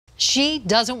She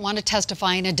doesn't want to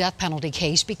testify in a death penalty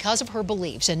case because of her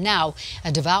beliefs, and now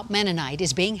a devout Mennonite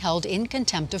is being held in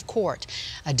contempt of court.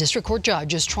 A district court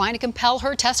judge is trying to compel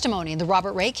her testimony in the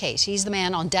Robert Ray case. He's the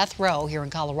man on death row here in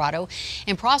Colorado,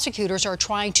 and prosecutors are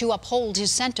trying to uphold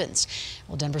his sentence.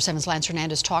 Well, Denver 7's Lance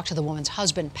Hernandez talked to the woman's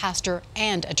husband, pastor,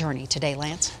 and attorney today.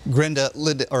 Lance? Greta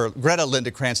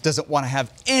Lindekrantz doesn't want to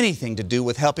have anything to do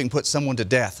with helping put someone to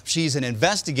death. She's an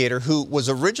investigator who was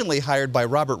originally hired by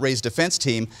Robert Ray's defense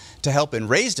team to help in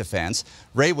Ray's defense.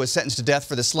 Ray was sentenced to death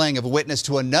for the slaying of a witness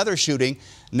to another shooting.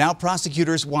 Now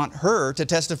prosecutors want her to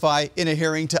testify in a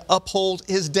hearing to uphold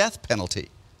his death penalty.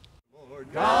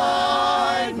 Lord,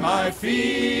 guide my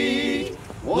feet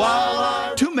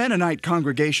while Two Mennonite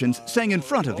congregations sang in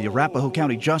front of the Arapahoe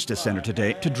County Justice Center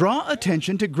today to draw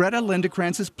attention to Greta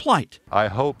Lindekrantz's plight. I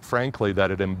hope, frankly, that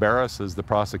it embarrasses the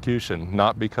prosecution,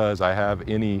 not because I have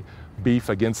any beef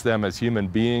against them as human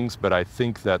beings, but I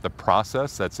think that the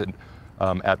process that's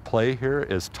at play here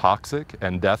is toxic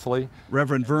and deathly.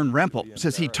 Reverend Vern Rempel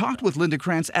says he talked with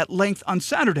Lindekrantz at length on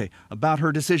Saturday about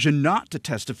her decision not to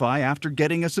testify after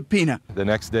getting a subpoena. The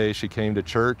next day she came to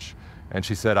church and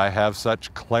she said, "I have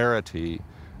such clarity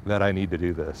that I need to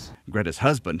do this." Greta's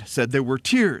husband said there were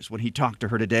tears when he talked to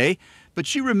her today, but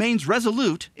she remains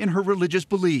resolute in her religious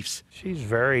beliefs. She's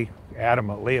very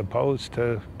adamantly opposed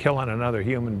to killing another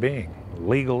human being,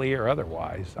 legally or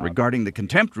otherwise. Regarding the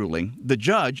contempt ruling, the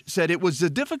judge said it was a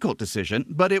difficult decision,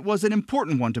 but it was an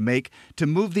important one to make to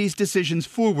move these decisions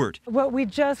forward. What we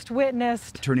just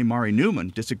witnessed, Attorney Mari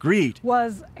Newman disagreed,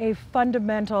 was a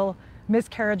fundamental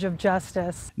miscarriage of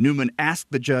justice. Newman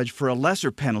asked the judge for a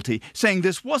lesser penalty, saying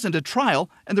this wasn't a trial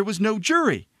and there was no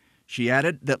jury. She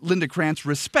added that Lindekrantz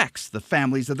respects the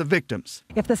families of the victims.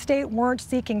 If the state weren't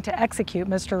seeking to execute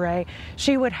Mr. Ray,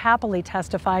 she would happily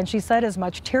testify, and she said as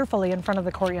much tearfully in front of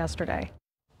the court yesterday.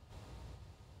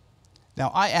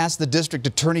 Now, I asked the district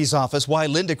attorney's office why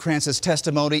Lindekrantz's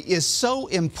testimony is so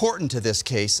important to this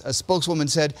case. A spokeswoman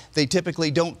said they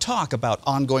typically don't talk about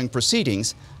ongoing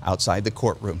proceedings outside the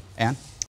courtroom. Ann?